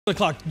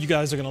O'clock, you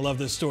guys are going to love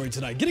this story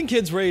tonight. Getting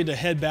kids ready to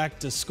head back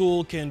to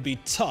school can be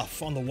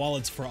tough on the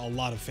wallets for a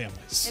lot of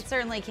families. It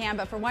certainly can,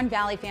 but for one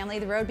Valley family,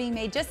 the road being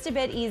made just a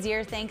bit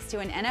easier thanks to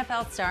an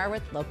NFL star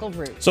with local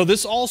roots. So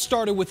this all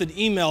started with an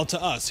email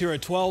to us here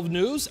at 12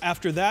 News.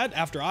 After that,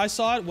 after I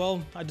saw it,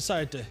 well, I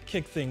decided to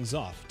kick things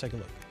off. Take a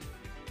look.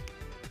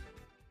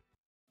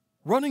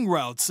 Running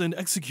routes and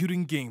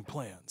executing game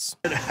plans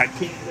I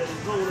can't let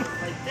it go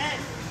like that.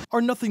 are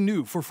nothing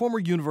new for former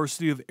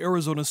University of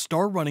Arizona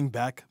star running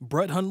back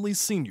Brett Hundley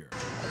Sr. I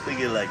think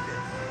it like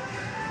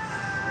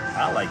that.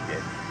 I like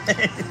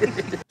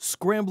that.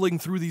 Scrambling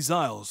through these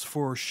aisles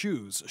for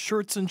shoes,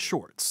 shirts, and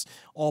shorts,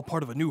 all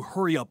part of a new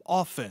hurry-up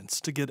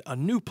offense to get a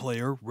new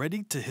player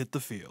ready to hit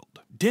the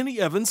field. Danny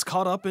Evans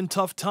caught up in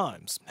tough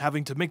times,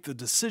 having to make the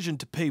decision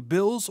to pay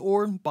bills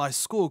or buy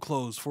school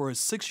clothes for his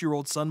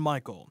 6-year-old son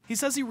Michael. He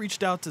says he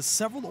reached out to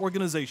several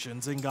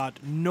organizations and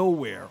got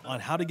nowhere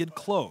on how to get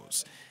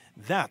clothes.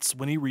 That's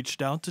when he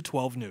reached out to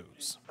 12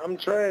 News. I'm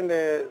trying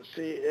to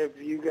see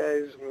if you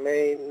guys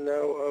may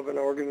know of an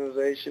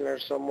organization or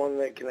someone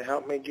that can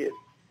help me get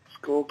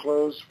school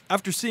clothes.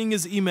 After seeing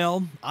his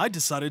email, I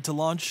decided to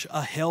launch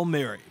a Hail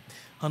Mary.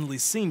 Hundley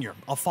Sr.,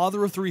 a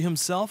father of 3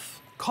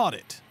 himself, caught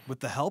it with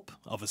the help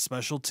of a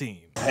special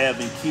team.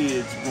 Having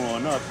kids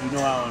growing up, you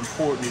know how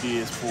important it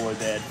is for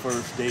that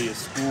first day of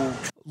school.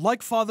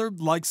 Like father,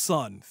 like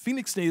son,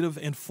 Phoenix native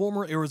and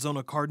former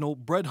Arizona Cardinal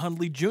Brett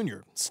Hundley Jr.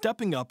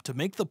 stepping up to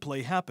make the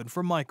play happen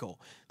for Michael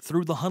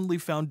through the Hundley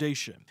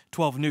Foundation.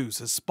 12 News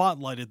has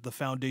spotlighted the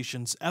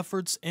foundation's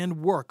efforts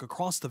and work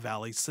across the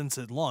valley since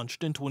it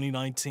launched in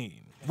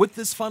 2019. With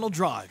this final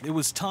drive, it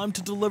was time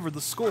to deliver the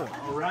score.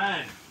 All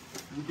right,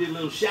 we did a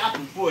little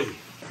shopping for you.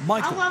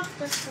 Michael, I love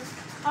this.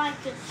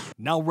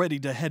 now ready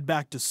to head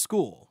back to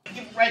school.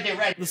 Right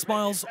there. The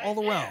smiles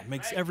all around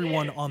makes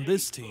everyone on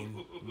this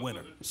team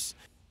winners.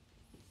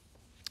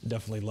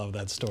 Definitely love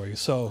that story.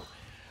 So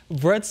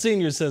Brett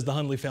Sr. says the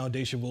Hundley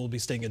Foundation will be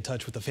staying in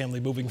touch with the family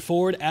moving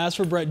forward. As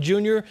for Brett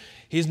Jr.,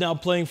 he's now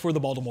playing for the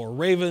Baltimore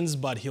Ravens,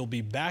 but he'll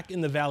be back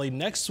in the Valley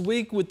next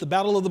week with the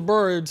Battle of the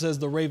Birds as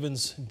the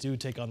Ravens do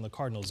take on the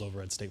Cardinals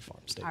over at State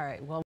Farm. All right, well.